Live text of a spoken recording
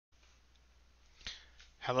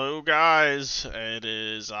Hello guys, it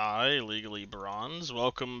is I, Legally Bronze.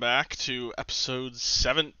 Welcome back to episode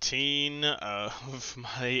 17 of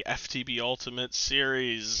my FTB Ultimate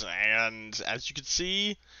series. And as you can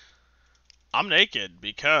see, I'm naked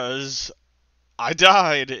because I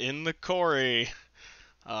died in the quarry,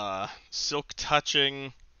 silk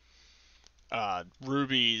touching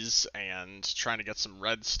rubies and trying to get some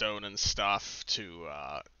redstone and stuff to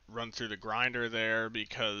run through the grinder there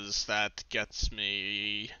because that gets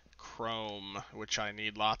me chrome, which I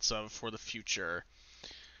need lots of for the future.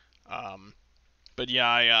 Um, but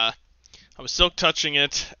yeah, I was silk touching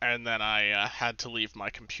it, and then I had to leave my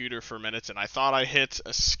computer for a minute, and I thought I hit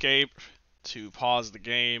escape to pause the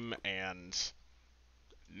game, and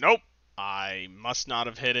nope, I must not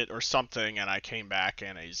have hit it or something, and I came back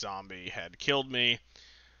and a zombie had killed me,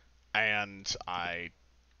 and I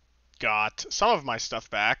got some of my stuff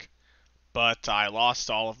back, but I lost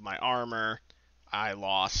all of my armor. I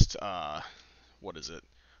lost, what is it?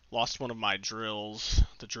 Lost one of my drills,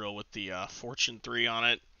 the drill with the Fortune 3 on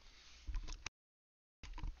it.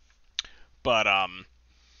 But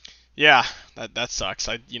yeah, that sucks.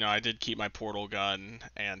 I did keep my portal gun,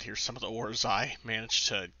 and here's some of the ores I managed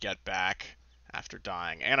to get back after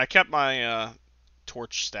dying. And I kept my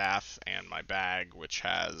torch staff and my bag, which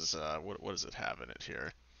has what does it have in it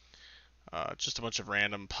here? Just a bunch of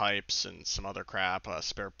random pipes and some other crap. A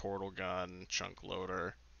spare portal gun, chunk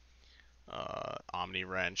loader, omni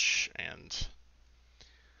wrench, and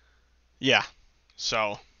yeah.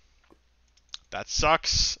 So that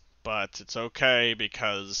sucks, but it's okay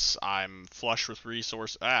because I'm flush with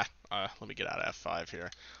resource. Let me get out of F5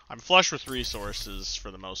 here. I'm flush with resources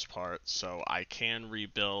for the most part, so I can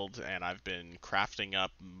rebuild, and I've been crafting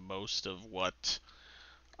up most of what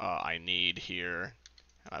I need here.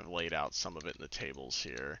 And I've laid out some of it in the tables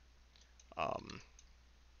here. Um,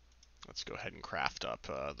 let's go ahead and craft up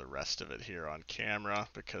the rest of it here on camera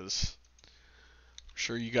because I'm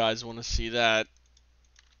sure you guys want to see that.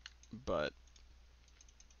 But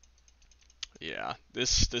yeah,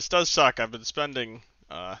 this does suck. I've been spending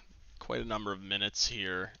quite a number of minutes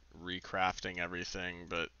here recrafting everything,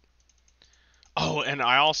 but oh, and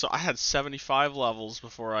I had 75 levels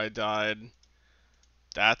before I died.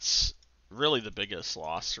 That's really the biggest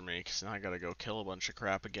loss for me because now I gotta go kill a bunch of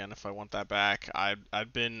crap again if I want that back.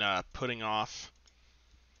 I've been putting off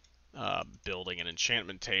building an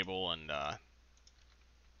enchantment table and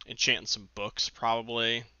enchanting some books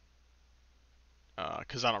probably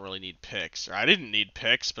because I don't really need picks. Or I didn't need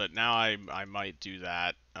picks, but now I might do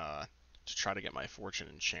that to try to get my fortune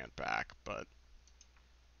enchant back. But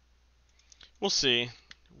we'll see.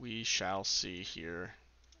 We shall see here.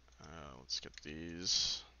 Let's get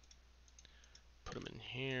these. Put them in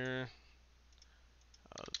here.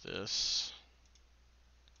 This.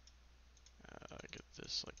 Get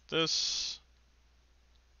this like this.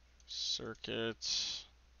 Circuit.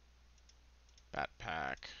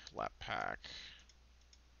 Backpack. Lap pack.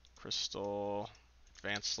 Crystal.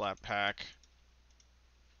 Advanced lap pack.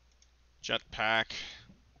 Jetpack.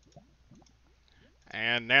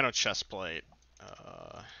 And nano chest plate.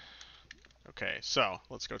 Okay, so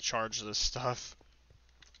let's go charge this stuff.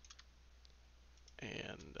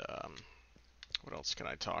 And what else can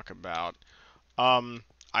I talk about?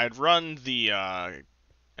 I'd run the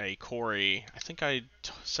a quarry. I think I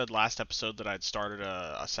said last episode that I'd started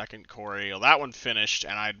a second quarry. Well, that one finished,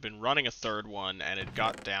 and I'd been running a third one, and it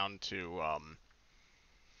got down to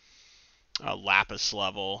a lapis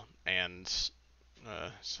level and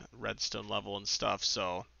redstone level and stuff.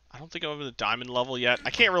 So I don't think I'm over the diamond level yet. I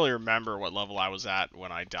can't really remember what level I was at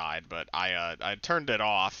when I died, but I turned it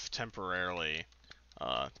off temporarily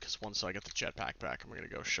because once I get the jetpack back, I'm gonna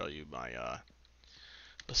go show you my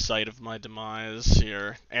the site of my demise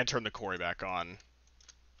here and turn the quarry back on.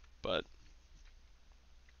 But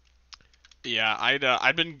yeah,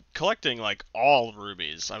 I'd been collecting like all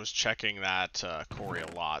rubies. I was checking that quarry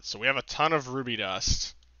a lot. So we have a ton of ruby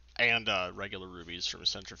dust and regular rubies from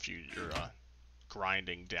centrifuge or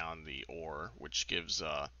grinding down the ore, which gives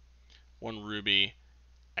 1 ruby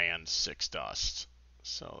and 6 dust.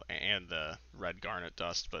 So and the red garnet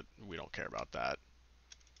dust, but we don't care about that.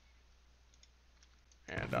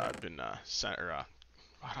 And I've been I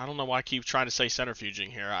don't know why I keep trying to say centrifuging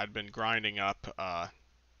here. I've been grinding up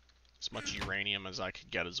as much uranium as I could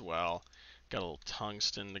get as well. Got a little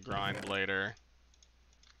tungsten to grind later.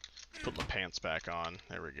 Put my pants back on.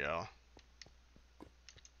 There we go.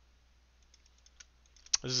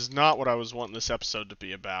 This is not what I was wanting this episode to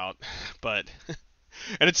be about, but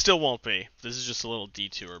and it still won't be. This is just a little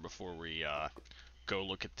detour before we go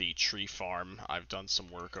look at the tree farm. I've done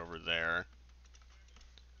some work over there.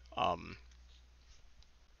 Um,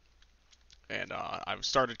 And I've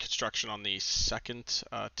started construction on the second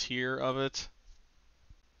tier of it,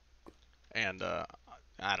 and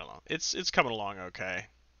I don't know. It's coming along okay.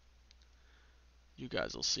 You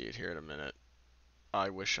guys will see it here in a minute. I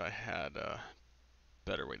wish I had a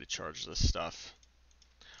better way to charge this stuff.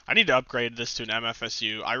 I need to upgrade this to an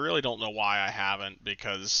MFSU. I really don't know why I haven't,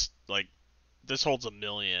 because like this holds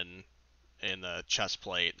 1,000,000 in the chest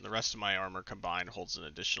plate, and the rest of my armor combined holds an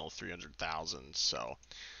additional 300,000. So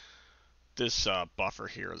this buffer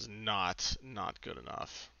here is not good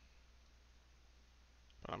enough.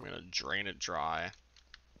 But I'm gonna drain it dry.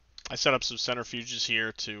 I set up some centrifuges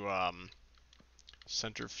here to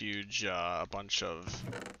centrifuge a bunch of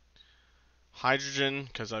hydrogen,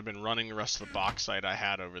 because I've been running the rest of the bauxite I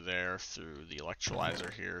had over there through the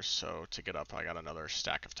electrolyzer here. So to get up, I got another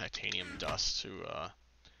stack of titanium dust to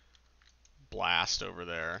blast over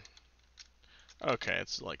there. Okay,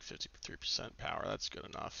 it's like 53% power. That's good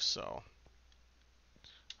enough. So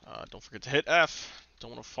don't forget to hit F.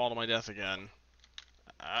 Don't want to fall to my death again.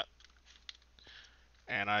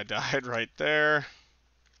 And I died right there.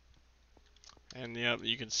 And yep,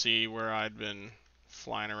 you can see where I'd been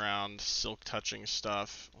flying around, silk touching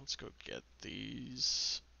stuff. Let's go get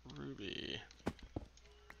these ruby.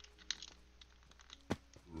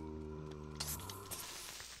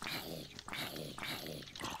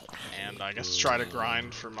 And I guess try to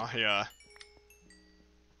grind for my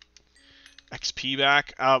XP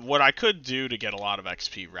back. What I could do to get a lot of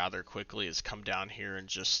XP rather quickly is come down here and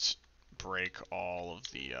just break all of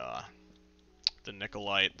the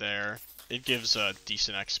Nicolite there. It gives a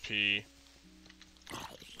decent XP.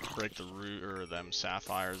 Break the root or them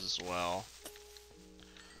sapphires as well.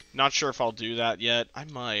 Not sure if I'll do that yet. I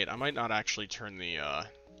might not actually turn the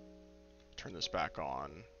turn this back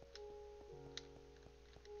on.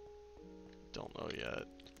 Don't know yet.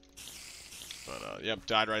 But yep,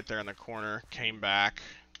 died right there in the corner. Came back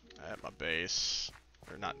at my base,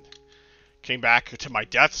 or not. Came back to my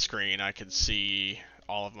death screen. I could see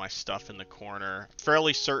all of my stuff in the corner.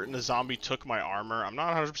 Fairly certain the zombie took my armor. I'm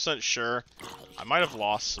not 100% sure. I might have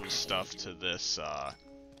lost some stuff to this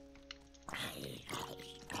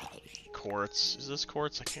quartz. Is this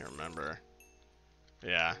quartz? I can't remember.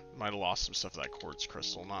 Yeah, might have lost some stuff to that quartz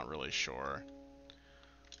crystal. Not really sure.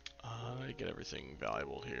 I get everything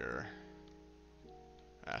valuable here.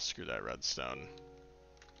 Ah, screw that redstone.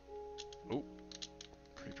 Oh,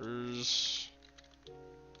 creepers.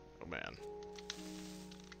 Oh man.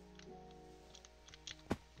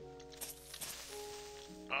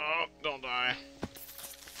 Oh, don't die.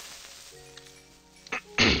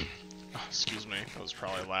 Oh, excuse me, that was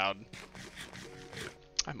probably loud.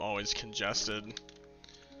 I'm always congested.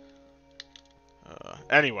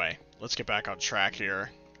 Anyway, let's get back on track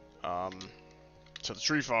here. To the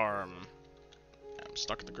tree farm. I'm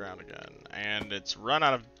stuck in the ground again. And it's run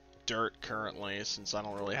out of dirt currently, since I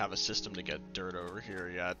don't really have a system to get dirt over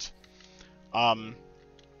here yet.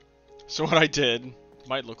 So what I did,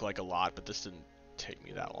 might look like a lot, but this didn't take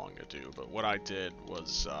me that long to do, but what I did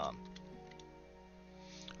was, I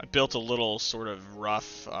built a little sort of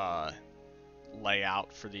rough,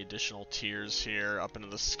 layout for the additional tiers here up into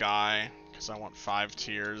the sky, because I want 5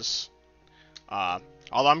 tiers.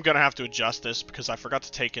 Although I'm going to have to adjust this because I forgot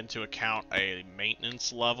to take into account a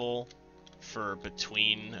maintenance level for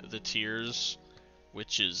between the tiers,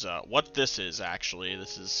 which is what this is actually.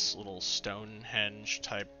 This is little Stonehenge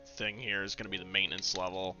type thing here is going to be the maintenance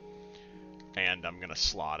level, and I'm going to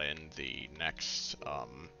slot in the next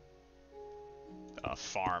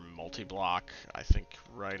farm multi-block, I think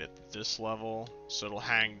right at this level, so it'll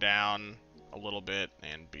hang down a little bit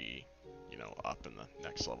and be, you know, up in the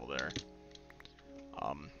next level there.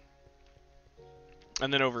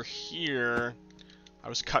 And then over here, I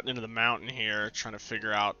was cutting into the mountain here, trying to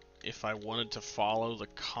figure out if I wanted to follow the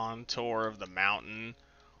contour of the mountain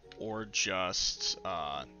or just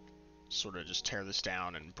sort of just tear this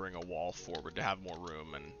down and bring a wall forward to have more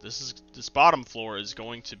room. And this bottom floor is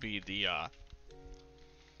going to be the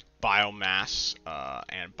biomass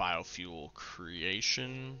and biofuel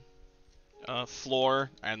creation floor,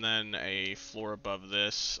 and then a floor above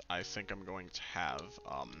this I think I'm going to have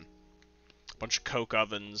a bunch of coke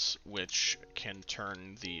ovens which can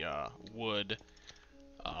turn the wood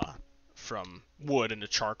from wood into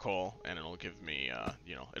charcoal, and it'll give me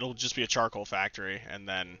you know, it'll just be a charcoal factory, and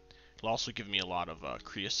then it'll also give me a lot of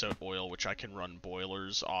creosote oil which I can run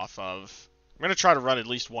boilers off of. I'm gonna try to run at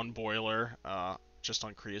least one boiler just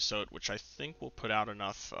on creosote, which I think will put out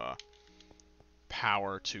enough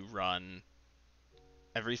power to run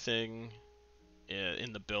everything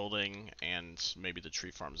in the building and maybe the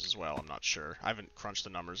tree farms as well. I'm not sure. I haven't crunched the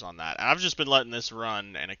numbers on that. And I've just been letting this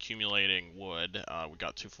run and accumulating wood. We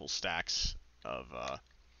got 2 full stacks of,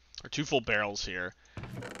 or 2 full barrels here,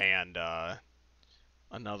 and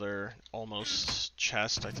another almost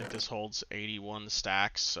chest. I think this holds 81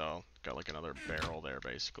 stacks, so got like another barrel there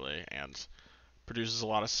basically, and produces a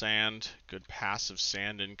lot of sand. Good passive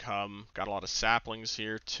sand income. Got a lot of saplings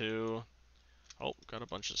here too. Oh, got a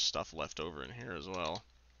bunch of stuff left over in here as well.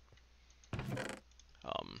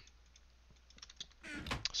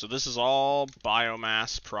 So this is all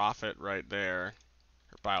biomass profit right there,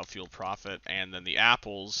 or biofuel profit, and then the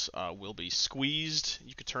apples will be squeezed.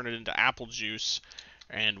 You could turn it into apple juice,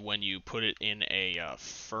 and when you put it in a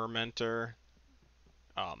fermenter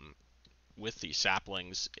with the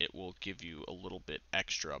saplings, it will give you a little bit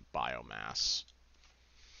extra biomass.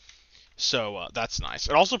 So that's nice.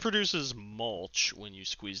 It also produces mulch when you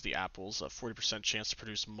squeeze the apples. A 40% chance to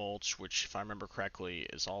produce mulch, which, if I remember correctly,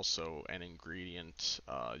 is also an ingredient.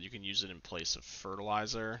 You can use it in place of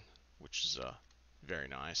fertilizer, which is very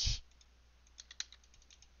nice.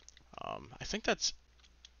 I think that's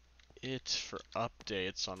it for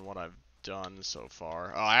updates on what I've done so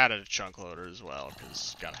far. Oh, I added a chunk loader as well,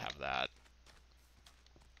 because gotta have that.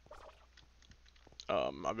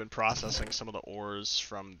 I've been processing some of the ores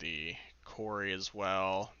from the quarry as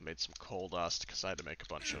well. Made some coal dust because I had to make a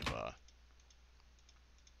bunch of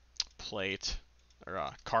plate, or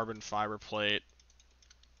carbon fiber plate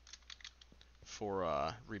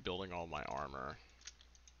for rebuilding all my armor.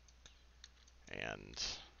 And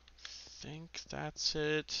I think that's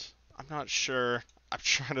it. I'm not sure. I'm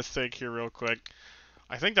trying to think here real quick.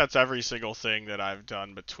 I think that's every single thing that I've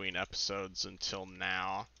done between episodes until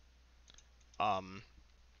now.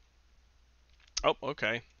 Oh,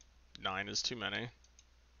 okay. 9 is too many.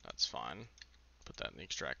 That's fine. Put that in the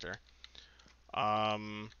extractor.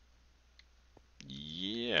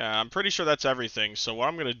 Yeah, I'm pretty sure that's everything. So what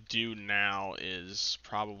I'm going to do now is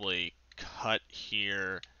probably cut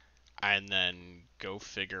here and then go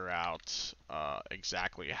figure out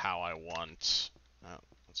exactly how I want...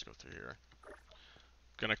 let's go through here.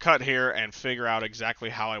 Gonna cut here and figure out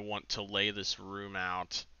exactly how I want to lay this room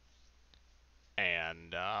out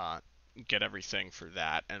and get everything for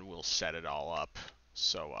that, and we'll set it all up.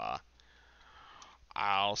 So,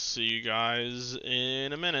 I'll see you guys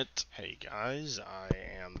in a minute. Hey guys, I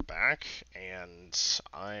am back, and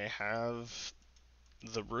I have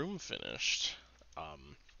the room finished.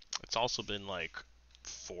 It's also been like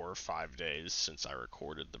 4 or 5 days since I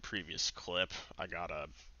recorded the previous clip. I got a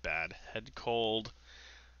bad head cold,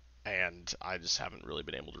 and I just haven't really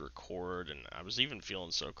been able to record, and I was even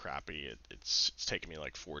feeling so crappy. It's taken me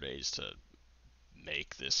like 4 days to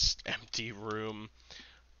make this empty room.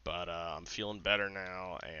 But I'm feeling better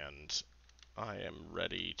now, and I am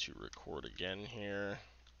ready to record again here.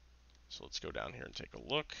 So let's go down here and take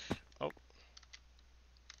a look. Oh,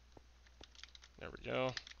 there we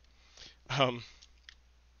go.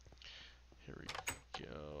 Here we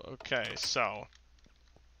go. Okay, so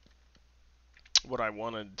what I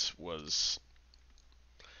wanted was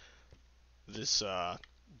this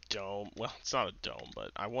dome. Well, it's not a dome, but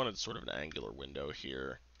I wanted sort of an angular window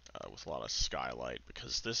here. With a lot of skylight,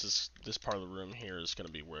 because this part of the room here is going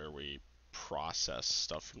to be where we process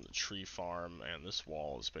stuff from the tree farm, and this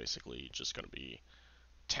wall is basically just going to be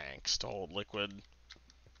tanks to hold liquid,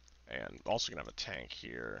 and also going to have a tank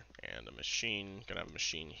here and a machine. Going to have a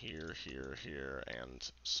machine here, here, here,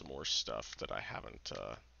 and some more stuff that I haven't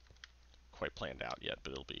quite planned out yet,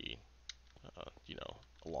 but it'll be you know,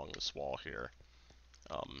 along this wall here.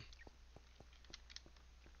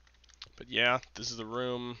 But yeah, this is the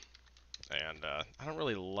room, and I don't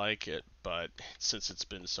really like it, but since it's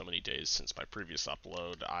been so many days since my previous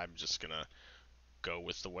upload, I'm just gonna go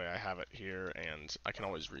with the way I have it here, and I can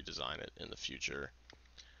always redesign it in the future.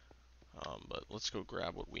 But let's go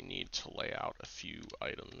grab what we need to lay out a few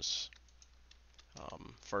items.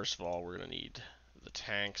 First of all, we're gonna need the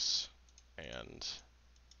tanks, and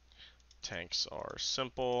tanks are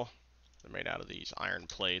simple. They're made out of these iron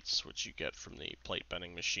plates, which you get from the plate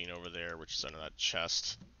bending machine over there, which is under that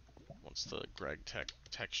chest once the Greg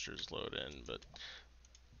textures load in, but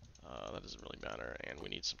that doesn't really matter. And we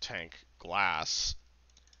need some tank glass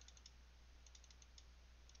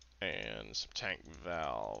and some tank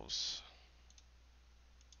valves.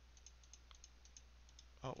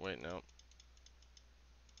 Oh, wait, no. I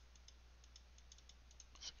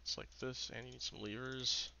think it's like this, and you need some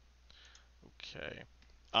levers. Okay.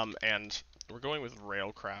 And we're going with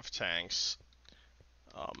railcraft tanks,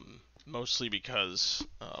 mostly because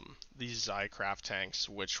these Zycraft tanks,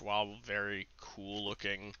 which while very cool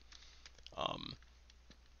looking, Um,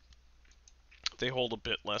 they hold a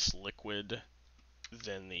bit less liquid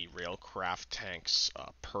than the railcraft tanks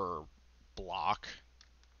per block.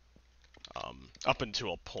 Up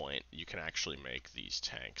until a point, you can actually make these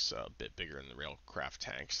tanks a bit bigger than the railcraft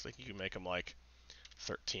tanks. Like you can make them like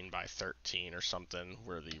 13 by 13 or something,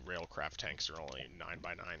 where the railcraft tanks are only 9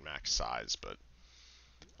 by 9 max size. But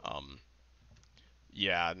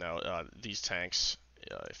yeah, no, these tanks,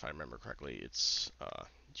 if I remember correctly, it's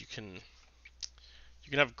you can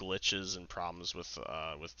have glitches and problems with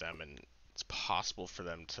them, and it's possible for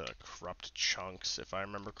them to corrupt chunks, if I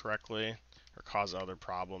remember correctly, or cause other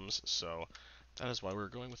problems. So that is why we're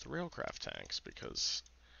going with the railcraft tanks, because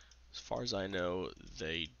as far as I know,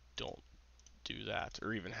 they don't do that,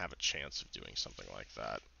 or even have a chance of doing something like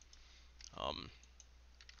that.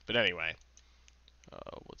 But anyway,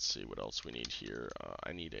 let's see what else we need here.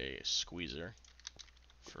 I need a squeezer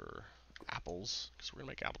for apples, because we're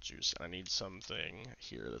going to make apple juice. And I need something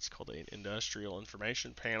here that's called an industrial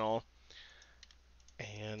information panel.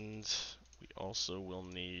 And we also will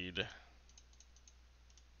need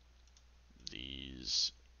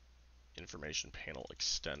these information panel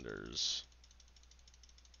extenders.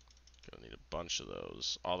 Gonna need a bunch of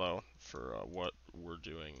those. Although, for what we're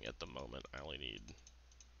doing at the moment, I only need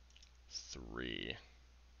 3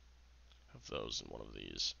 of those in one of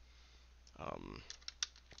these.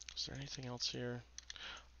 Is there anything else here?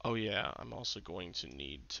 Oh yeah, I'm also going to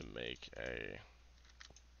need to make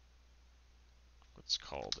what's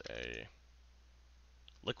called a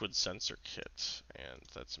liquid sensor kit, and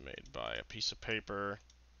that's made by a piece of paper,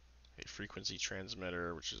 a frequency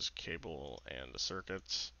transmitter, which is cable and a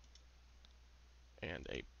circuit, and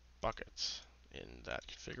a bucket in that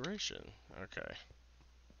configuration. Okay.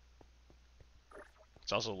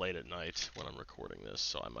 It's also late at night when I'm recording this,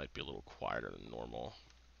 so I might be a little quieter than normal.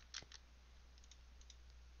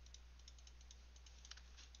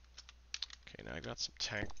 Okay, now I've got some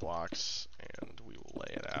tank blocks, and we will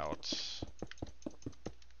lay it out. This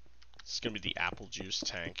is going to be the apple juice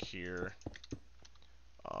tank here.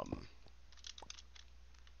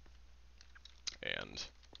 And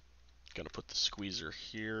going to put the squeezer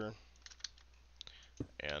here.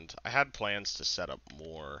 And I had plans to set up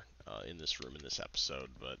more in this room in this episode,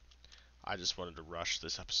 but I just wanted to rush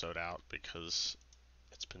this episode out because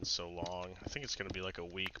it's been so long. I think it's going to be like a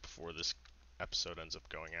week before this episode ends up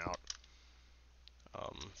going out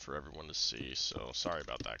for everyone to see, so sorry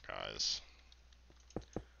about that, guys.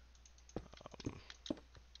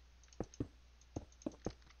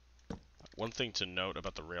 One thing to note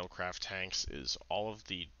about the railcraft tanks is all of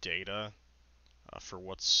the data for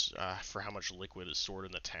how much liquid is stored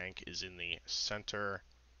in the tank is in the center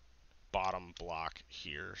bottom block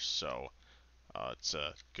here. So it's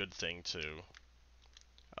a good thing to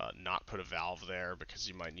not put a valve there, because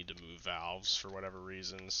you might need to move valves for whatever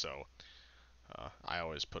reason. So I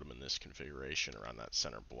always put them in this configuration around that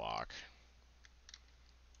center block.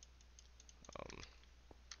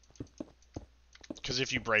 Because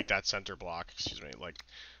if you break that center block, excuse me, like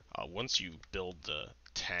once you build the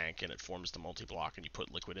tank and it forms the multi-block and you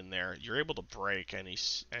put liquid in there, you're able to break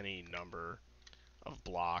any number of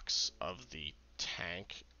blocks of the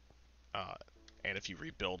tank, and if you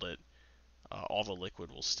rebuild it, all the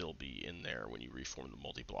liquid will still be in there when you reform the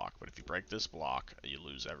multi-block. But if you break this block, you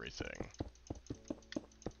lose everything.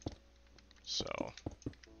 So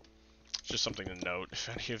just something to note if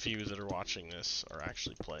any of you that are watching this are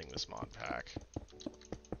actually playing this mod pack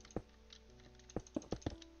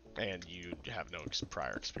and you have no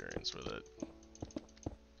prior experience with it.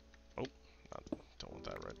 Oh, don't want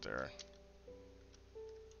that right there.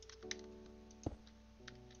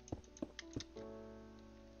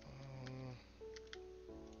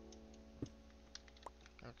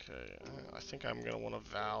 Okay, I think I'm going to want a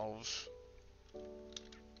valve.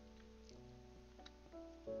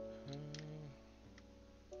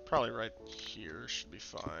 Probably right here should be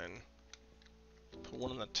fine. Put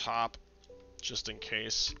one on the top, just in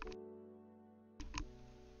case.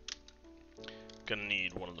 Gonna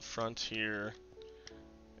need one in the front here,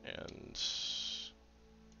 and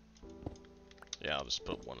yeah, I'll just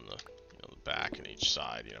put one in the, the back and each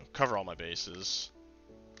side. Cover all my bases.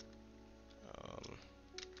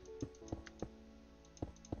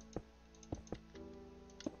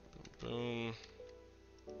 Boom.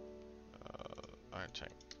 Iron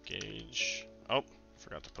tank gauge. Oh,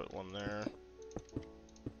 forgot to put one there.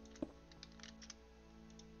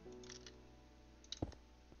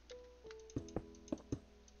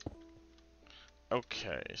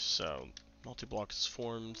 Okay, so multi-block is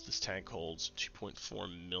formed. This tank holds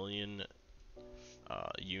 2.4 million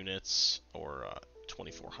units, or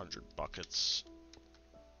 2,400 buckets.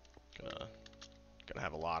 Gonna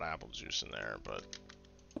have a lot of apple juice in there, but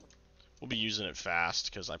we'll be using it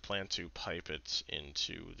fast because I plan to pipe it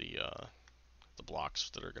into the blocks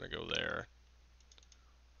that are gonna go there.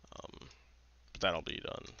 But that'll be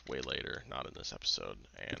done way later, not in this episode.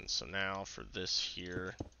 And so now for this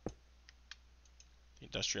here, the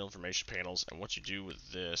industrial information panels, and what you do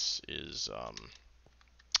with this is,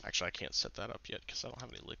 actually I can't set that up yet because I don't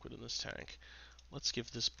have any liquid in this tank. Let's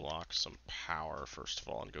give this block some power first of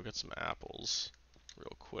all, and go get some apples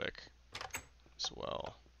real quick as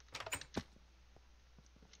well.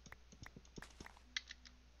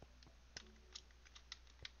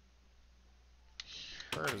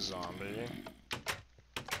 Heard a zombie.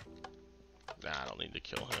 Nah, I don't need to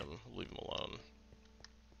kill him. Leave him alone.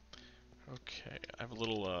 Okay, I have a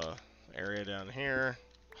little area down here,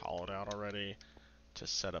 hollowed out already, to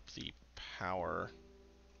set up the power.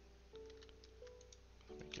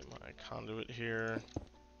 Let me get my conduit here.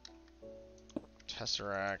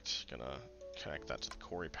 Tesseract, gonna connect that to the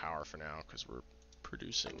Corey power for now because we're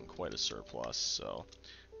producing quite a surplus, so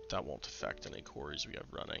that won't affect any Corys we have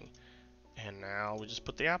running. And now we just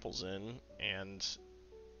put the apples in, and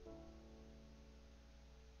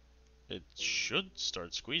it should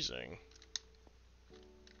start squeezing.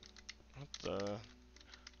 What the?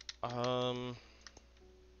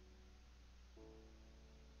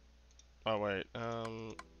 Oh wait,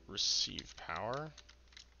 receive power?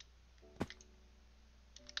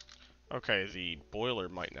 Okay, the boiler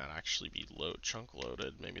might not actually be chunk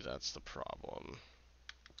loaded. Maybe that's the problem.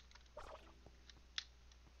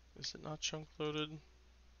 Is it not chunk loaded?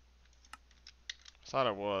 I thought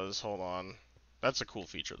it was. Hold on. That's a cool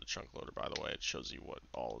feature of the chunk loader, by the way. It shows you what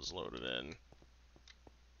all is loaded in.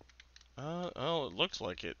 Oh, it looks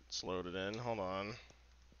like it's loaded in. Hold on.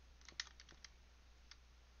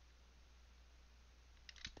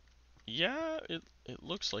 Yeah, it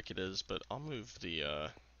looks like it is, but I'll move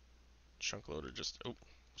the chunk loader just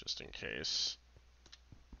in case.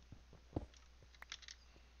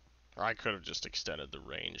 Or I could have just extended the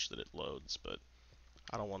range that it loads, but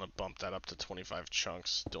I don't want to bump that up to 25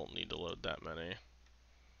 chunks. Don't need to load that many.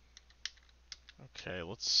 Okay,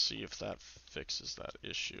 let's see if that fixes that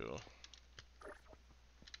issue.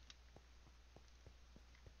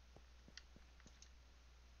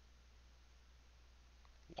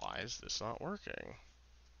 Why is this not working?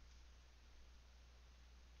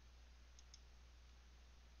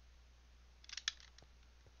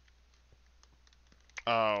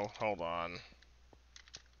 Oh, hold on.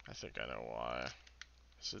 I think I know why.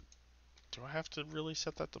 Is it... Do I have to really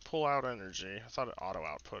set that to pull out energy? I thought it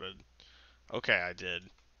auto-outputted. Okay, I did.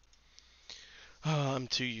 I'm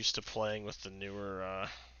too used to playing with the newer,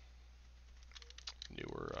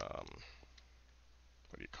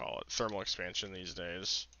 what do you call it? Thermal expansion these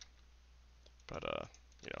days. But,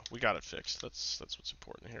 you know, we got it fixed. That's what's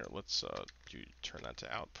important here. Let's, turn that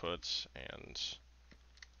to output and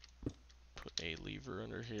put a lever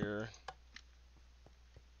under here.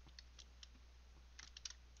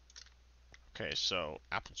 Okay, so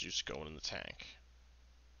apple juice going in the tank.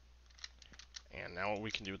 And now what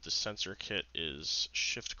we can do with the sensor kit is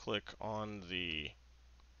shift click on the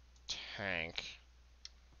tank.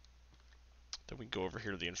 Then we go over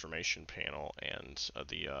here to the information panel, and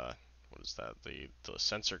what is that? The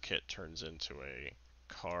sensor kit turns into a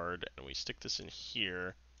card, and we stick this in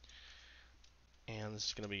here. And this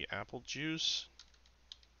is going to be apple juice.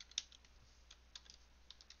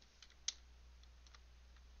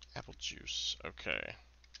 Apple juice, okay.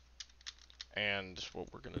 And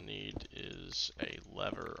what we're going to need is a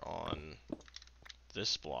lever on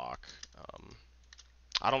this block.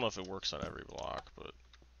 I don't know if it works on every block, but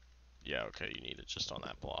yeah, okay, you need it just on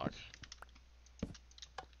that block.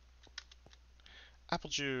 Apple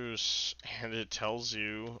juice, and it tells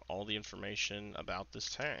you all the information about this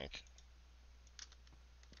tank.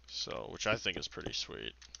 So, which I think is pretty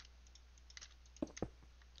sweet.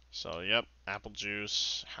 So, yep, apple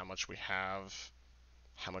juice, how much we have,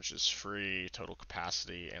 how much is free, total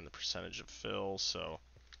capacity, and the percentage of fill. So,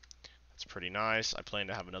 that's pretty nice. I plan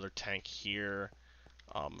to have another tank here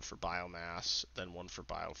for biomass, then one for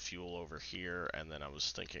biofuel over here, and then I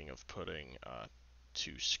was thinking of putting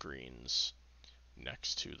 2 screens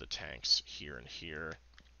next to the tanks here and here.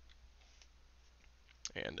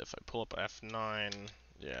 And if I pull up F9,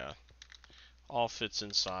 yeah, all fits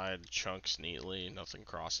inside, chunks neatly, nothing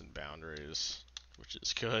crossing boundaries, which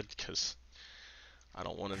is good because I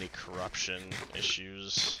don't want any corruption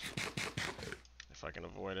issues if I can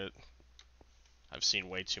avoid it. I've seen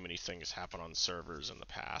way too many things happen on servers in the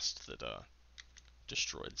past that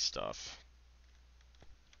destroyed stuff.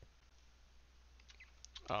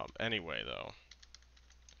 Anyway, though,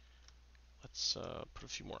 Let's put a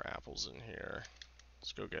few more apples in here.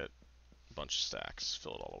 Let's go get a bunch of stacks,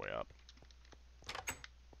 fill it all the way up.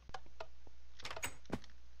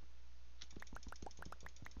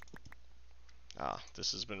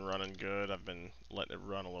 This has been running good. I've been letting it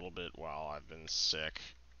run a little bit while I've been sick,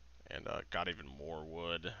 and got even more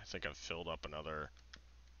wood. I think I've filled up another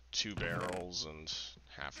 2 barrels and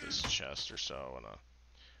half this chest or so, and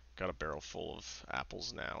got a barrel full of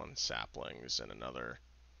apples now and saplings, and another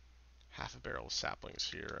half a barrel of saplings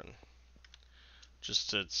here, and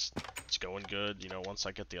just it's going good. You know, once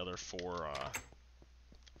I get the other 4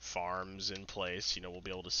 farms in place, you know, we'll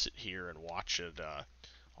be able to sit here and watch it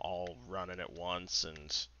all running at once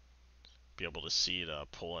and be able to see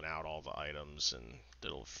it pulling out all the items, and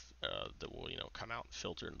that will, you know, come out and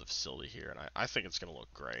filter into the facility here, and I think it's going to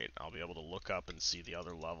look great. I'll be able to look up and see the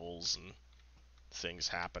other levels and things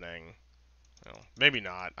happening. You know, maybe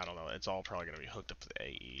not, I don't know. It's all probably going to be hooked up to the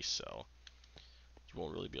AE, so you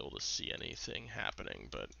won't really be able to see anything happening,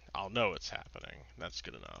 but I'll know it's happening. That's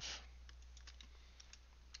good enough.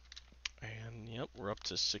 And yep, we're up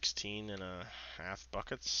to 16.5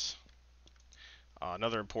 buckets.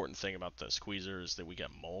 Another important thing about the squeezer is that we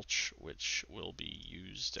get mulch, which will be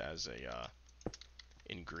used as a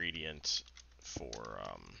ingredient for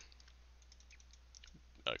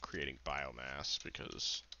creating biomass,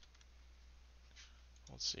 because,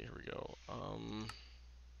 let's see, here we go.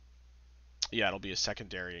 Yeah, it'll be a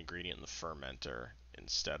secondary ingredient in the fermenter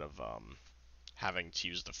instead of having to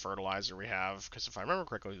use the fertilizer we have, because if I remember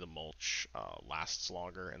correctly, the mulch lasts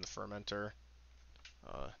longer in the fermenter,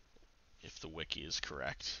 if the wiki is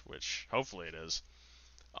correct, which hopefully it is.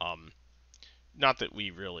 Not that we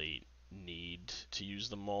really need to use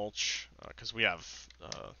the mulch, because we have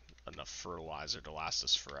enough fertilizer to last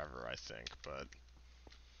us forever, I think, but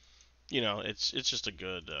you know, it's just a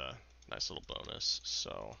good, nice little bonus.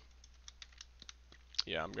 So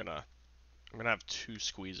yeah, I'm gonna have 2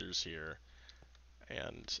 squeezers here,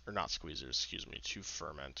 or not squeezers, excuse me, 2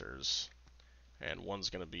 fermenters, and one's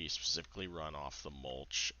gonna be specifically run off the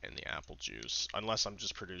mulch and the apple juice, unless I'm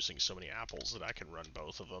just producing so many apples that I can run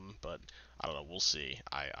both of them. But I don't know, we'll see.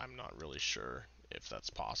 I'm not really sure if that's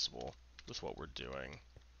possible with what we're doing.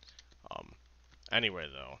 Anyway,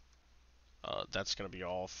 though, that's going to be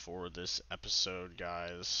all for this episode,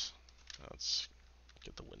 guys. Let's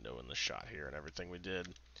get the window in the shot here and everything we did.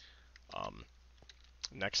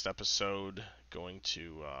 Next episode, going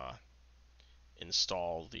to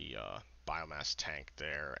install the biomass tank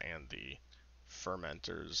there and the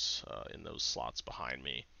fermenters in those slots behind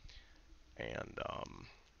me, and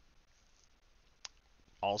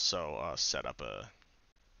also set up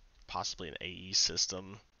possibly an AE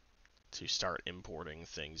system to start importing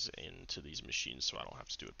things into these machines, so I don't have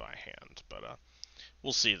to do it by hand. But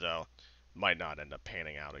we'll see, though. Might not end up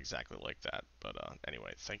panning out exactly like that. But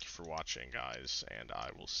anyway, thank you for watching, guys, and I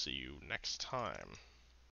will see you next time.